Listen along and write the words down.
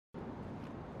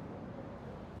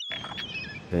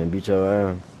Then beat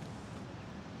your ass.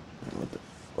 What the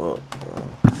fuck?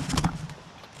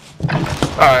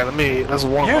 Alright, let's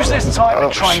warm up. Use this time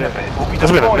to train a bit. We'll be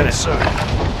deploying soon.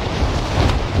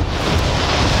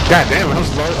 God damn it, I was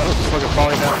fucking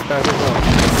falling down fast as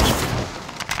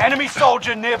well. Enemy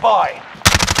soldier nearby.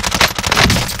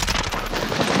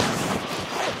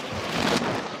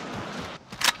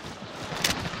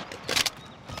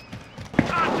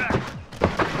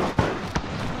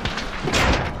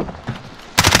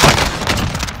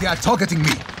 They are targeting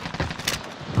me.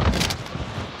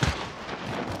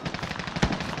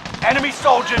 Enemy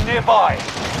soldier nearby.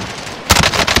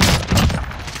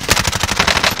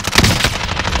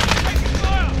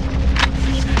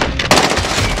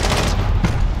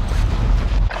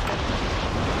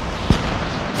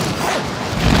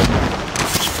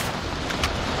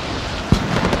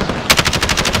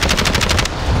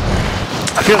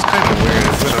 It feels kind of weird.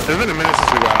 It's been a minute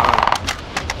since we got on.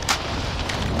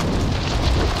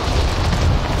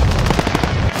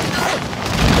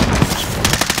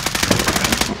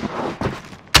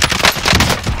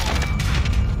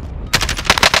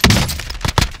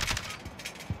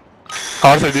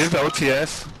 Oh, so this is the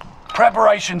OTS?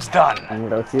 Preparation's done.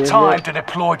 Time to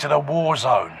deploy to the war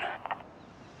zone.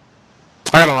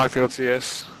 I don't like the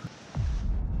OTS.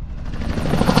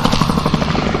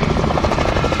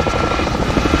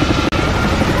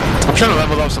 I'm trying to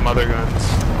level up some other guns.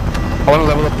 I want to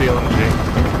level up the LMG.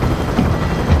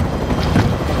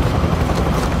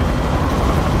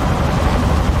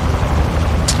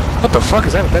 What the fuck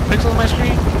is that? That pixel on my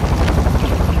screen?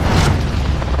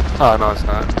 Oh no, it's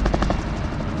not.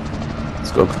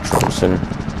 Let's go control center.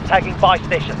 Tagging buy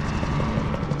station.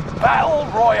 Battle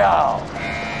Royale.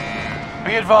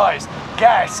 Be advised,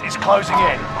 gas is closing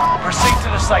in. Proceed to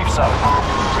the safe zone.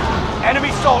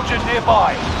 Enemy soldier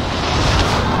nearby.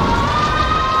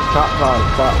 Top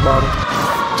bottom.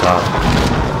 Top.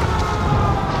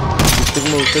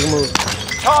 Take a move.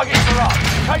 Targets are up.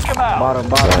 Take them out. Bottom.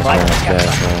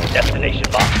 Destination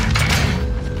box.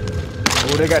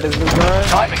 Oh, they got this new gun.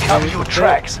 Time to cover your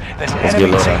tracks. There's an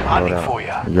enemy team hunting for you.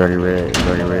 You already red.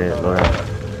 Load out.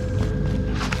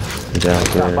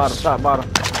 Downstairs. Top bottom.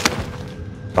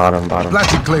 Bottom.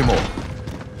 Planting Claymore.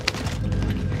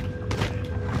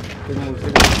 Take a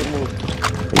move.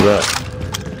 You up.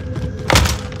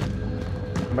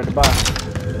 I'm at the bottom.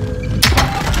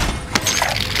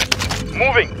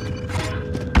 Moving.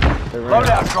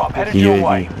 Loadout drop headed your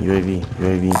way. UAV.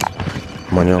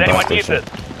 Money on Does anyone gas need station. this?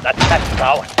 That's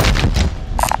power.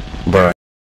 Bruh.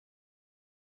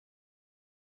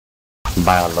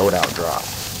 Buy a loadout drop.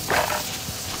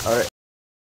 Alright.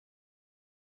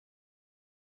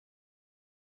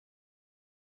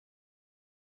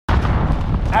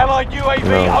 Allied UAV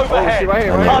No. overhead. Oh, right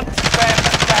here. Hunt them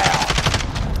down.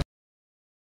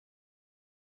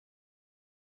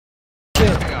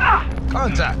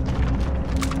 Contact.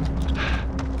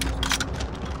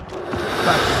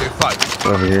 Back to the fight.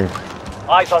 Over here.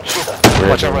 Eyes on shooter.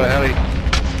 Watch out for the heli.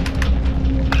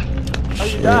 How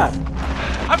you die?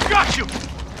 I've got you.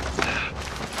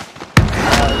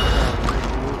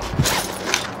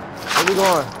 Where we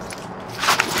going?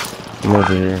 I'm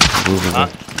over here. Moving.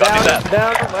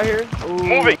 Down, right here. Ooh.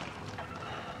 Moving.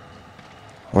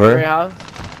 Where?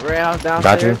 Warehouse downstairs.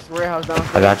 Got you. Warehouse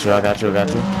downstairs. I got you.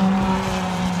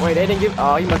 Wait, they didn't give.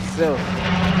 Oh, he must have still.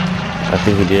 I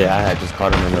think he did. I had just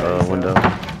caught him in the window.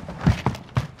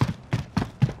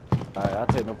 Alright, I'll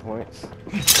take no points.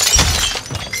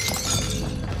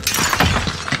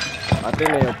 I think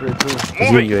they are pretty cool.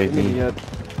 Moving. UAV.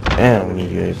 Damn, we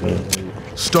need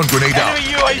UAV. Stun grenade out.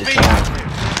 Enemy UAV active.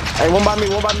 Hey, one by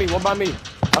me.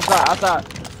 Outside.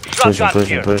 Shotgun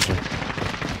here. Pushing.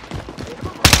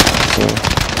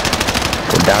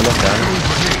 Down.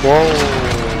 Whoa.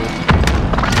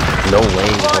 No way.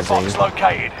 Supply box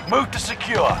located. Move to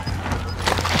secure.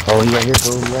 Oh, he right here,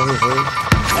 fool.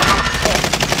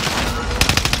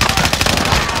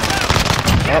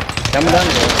 Coming down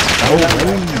there.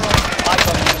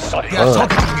 They are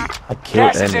targeting me. I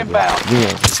killed Gas is that nigga. inbound.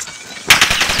 Yeah.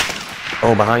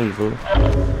 Oh, behind you, fool.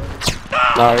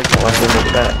 Nah, watch him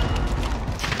with that.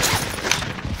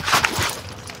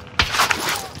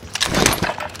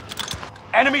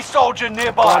 Enemy soldier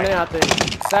nearby. I think.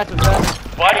 Satchel.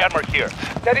 Body armor here.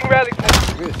 Getting ready.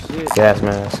 Good shit. Gas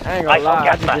mask. I ain't gonna lie, I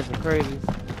gas just mask. did some crazy,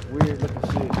 weird looking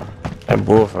shit. That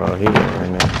bullfrog, he was right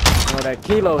now. Oh, that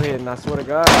kilo hitting, I swear to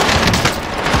God.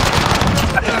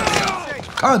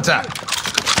 Contact.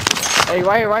 Hey,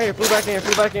 right here. Flew back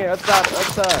in. Outside.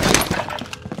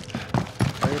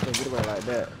 I ain't gonna get away like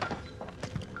that.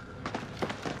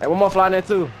 Hey, one more flying there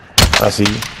too. I see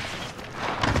you.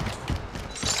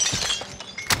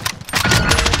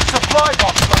 Supply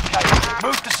box located.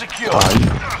 Move to secure.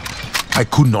 I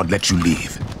could not let you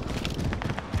leave.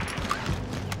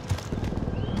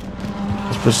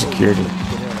 Let's push security.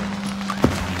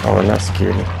 Oh, not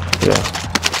security. Yeah.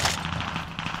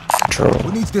 Control.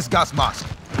 Who needs this gas mask?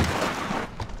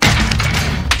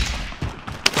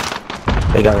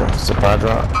 They got a supply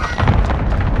drop.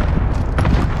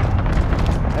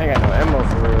 I ain't got no ammo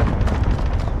for real.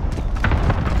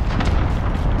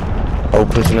 Oh,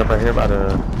 pushing up right here by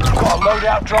the... Got a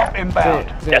loadout drop inbound.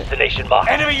 Destination marked.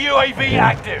 Enemy UAV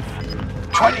active.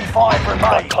 25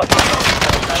 remain.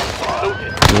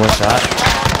 One shot.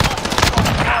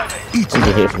 You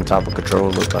get hit from top of control,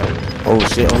 look like. Oh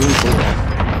shit, on me too.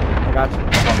 I got you.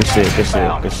 Good shit, good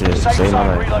shit, good shit. Safe Save my zone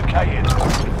life. relocated.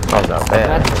 That was not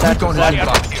bad. Keep on Body his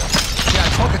armor back. here.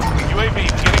 Yeah, talking to me. UAV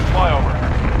beginning flyover.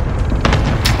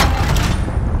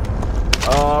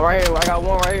 Right here. I got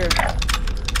one right here.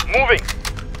 Moving.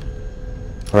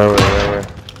 Where?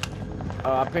 I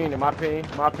pinged him. My ping,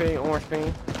 orange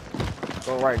ping.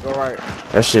 Go right, go right.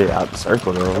 That shit out the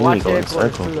circle though. We need to go in the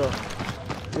circle.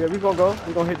 Yeah, we gonna go.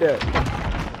 We gonna hit that.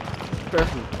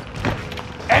 Trust me.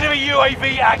 Enemy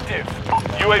UAV active.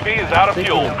 UAV is out of Think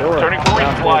fuel. in the door. Turning for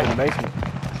Downstairs in resupply. the basement.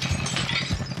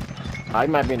 He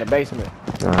might be in the basement.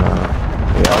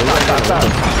 Yeah, Stop.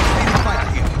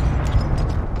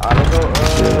 Let's go. Let's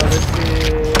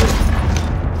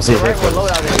see. see Right where headquarters.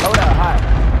 loadout hot.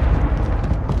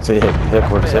 See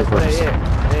headquarters. That's where they Headquarters.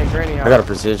 at. They in granny house. I got a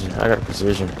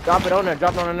precision. Drop it on there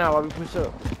now while we push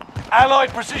up. Allied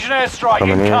precision airstrike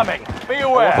Coming in. incoming. Be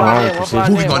aware. Fly in, One precision. fly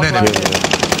in, Moving on one fly enemy. in.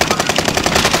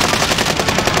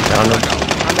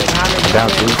 Down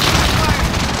two.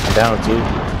 Down two.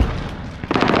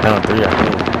 Down three, I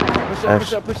think.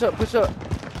 Push up.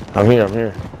 I'm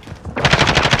here.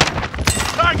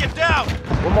 Target down.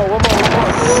 One more.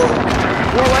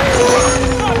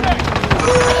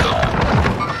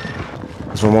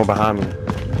 There's one more behind me.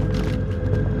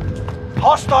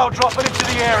 Hostile dropping into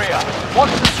the area.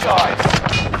 Watch the skies.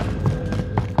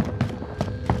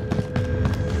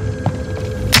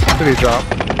 Did he drop?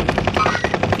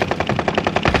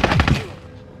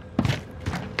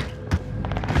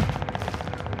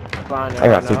 I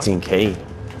got 15K.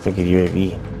 Freaking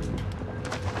UAV.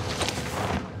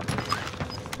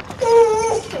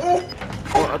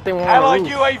 I think one Allied on the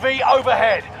UAV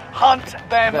overhead. Hunt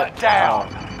them down.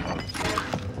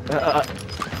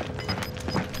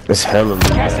 It's hella loot.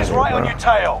 Gas down is there, right bro. on your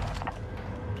tail.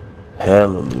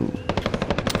 Hella loot.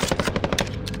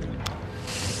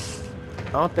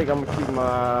 I don't think I'm gonna keep my.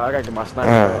 I gotta get my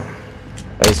sniper.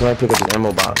 Hey, somebody pick up the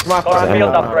ammo box. My Got a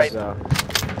field upgrade.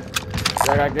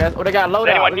 I got gas. Oh, they got loadout.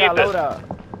 Anyone They got need this?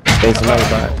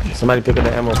 loadout. Hey, somebody pick up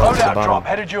the ammo box at the Loadout drop bottom.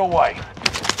 headed your way.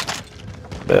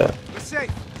 Yeah. We're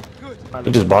safe. Good.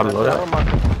 You just bought a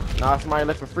loadout? Nah, somebody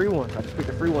left a free one. I just picked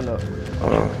the free one up.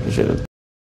 You should have.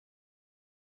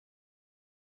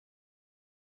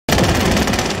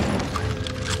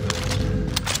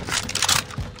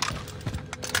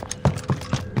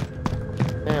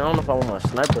 Man, I don't know if I want my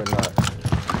sniper or not.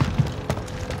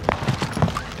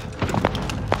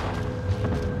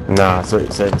 Nah, save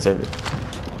it.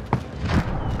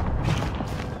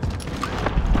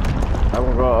 I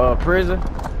wanna go prison.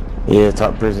 Yeah,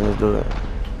 top prison, let's do it.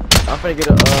 I'm finna get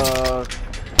a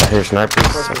I hear snipers.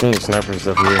 I think snipers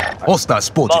up here. Hostile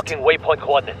spotted. Marking waypoint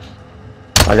coordinates.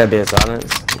 I got dead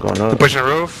silence. Going up. pushing the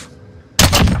roof.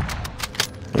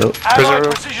 Yep. Allied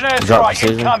precision Drop airstrike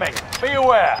precision. incoming. Be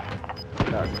aware.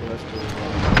 Oh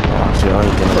shit, I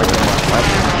ain't getting right.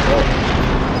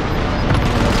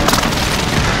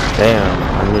 Damn,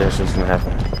 I knew that shit was gonna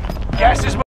happen. Gas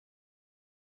is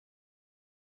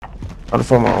How the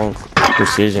fuck my own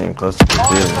precision close to Fire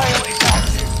precision? sale is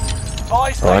active.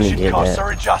 Buy Oh, I need to station get costs that.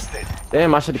 are adjusted.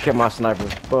 Damn, I should have kept my sniper.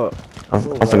 Fuck. I'm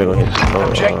finna go hit the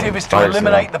Objective is to fire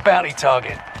eliminate the bounty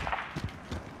target.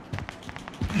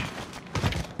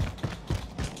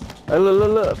 Hey,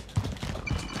 look.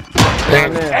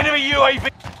 Down there. Enemy UAV.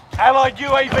 Allied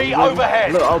UAV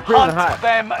overhead. Look, oh, prison Hunt hot.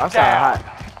 them Outside down. hot.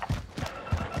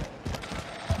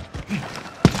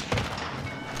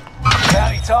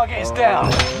 Bounty target is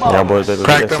down. Y'all boys better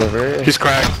Cracked get that him. stuff right. He's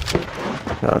cracked.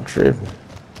 Y'all tripping.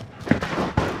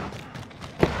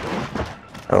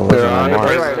 Oh, They're what's on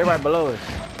Mars? right below us.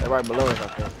 They're right below us, I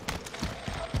think.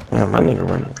 Yeah, my nigga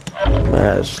running.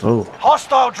 Mad slow.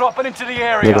 Hostile dropping into the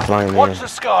area. Nigga flying Watch in. the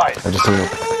skies. I just seen it.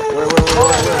 Where?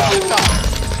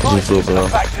 You feel below.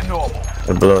 Back to normal.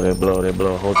 They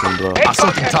blow. Whole team blow.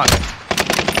 Assaulting target.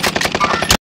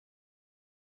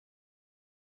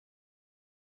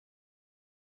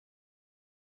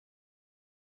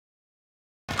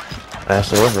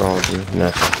 Ashley, what's wrong with you?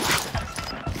 Nothing.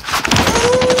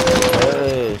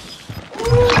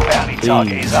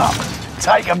 target is up.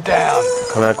 Take them down.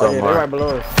 Come back up, they're Mark. right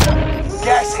below us.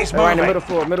 Gas is They're right in the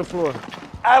moving. middle floor.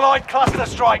 Allied cluster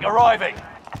strike arriving.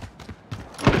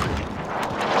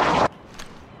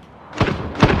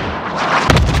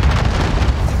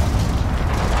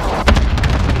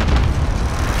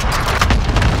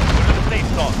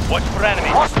 Watch for enemy.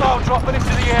 Hostile dropping into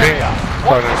the area.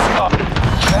 Watch the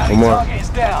sky. Bounty more. target is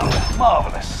down.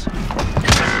 Marvelous.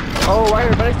 Oh, right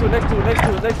here, next to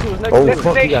it. Oh,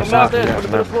 fuck, he got shot. There, He got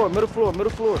middle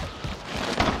shot. floor.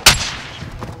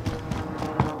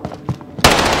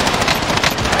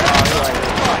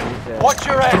 Watch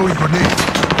your head. Throwing grenade.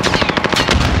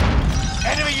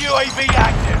 Enemy UAV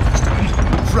active.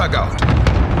 Frag out.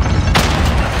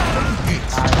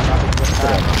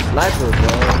 Sniper,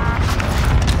 bro.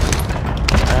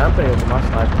 Hey, I'm playing with my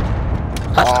sniper.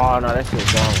 Oh, no, that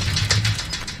shit's gone.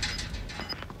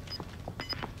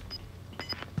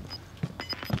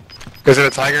 Is it a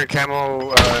tiger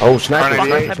camo? Oh, sniper.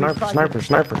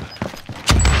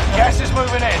 Gas is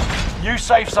moving in. New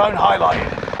safe zone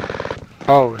highlighted.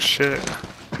 Oh shit.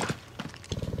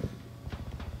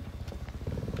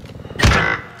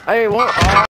 Hey, what?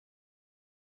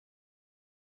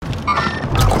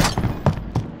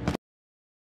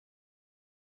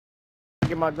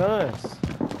 Get my guns.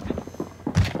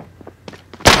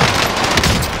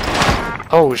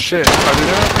 Oh shit.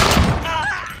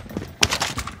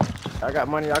 I got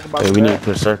money. I can buy Hey, me we need back. to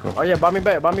put a circle. Oh yeah, buy me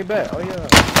back. Oh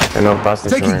yeah. And no boss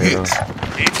station Taking right here, hits. though.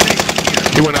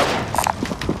 He went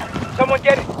up. Someone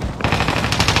get it.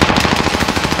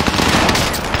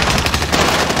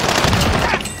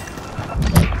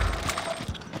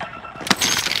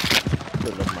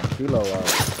 Took my kilo out.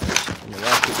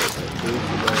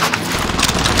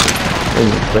 Hey,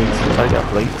 plates. Somebody got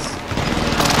plates.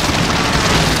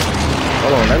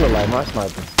 Hold on, that look like my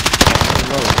sniper.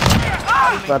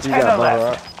 Sniper you got,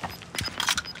 brother.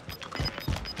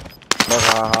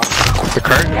 The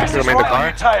cart? Gas You is mean the right on car?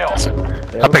 your tail.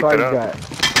 Yeah, I picked what it car up. you got?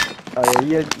 Oh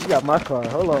yeah, you got my car.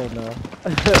 Hold on now.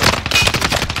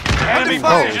 Enemy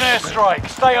precision airstrike.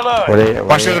 Stay alert. Where they at?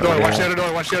 Watch the other door, Where watch they the at? other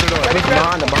door, watch the other door.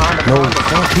 Behind him.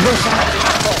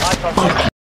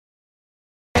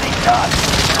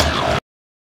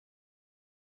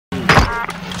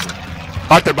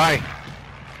 Arthur, bye.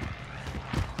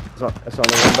 It's on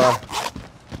the one bar.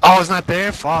 Oh, it's not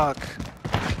there? Fuck.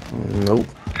 Nope.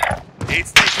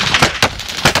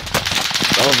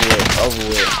 Over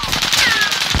with.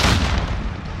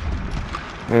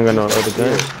 I ain't got no other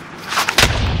gun.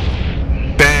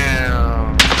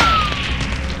 Damn.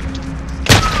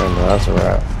 Oh, no, that's a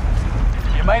wrap.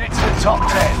 You made it to the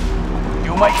top 10.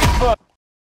 You'll make it first.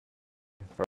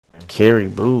 Carry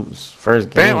booze. First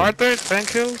game. Damn, Arthur, 10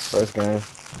 kills? First game.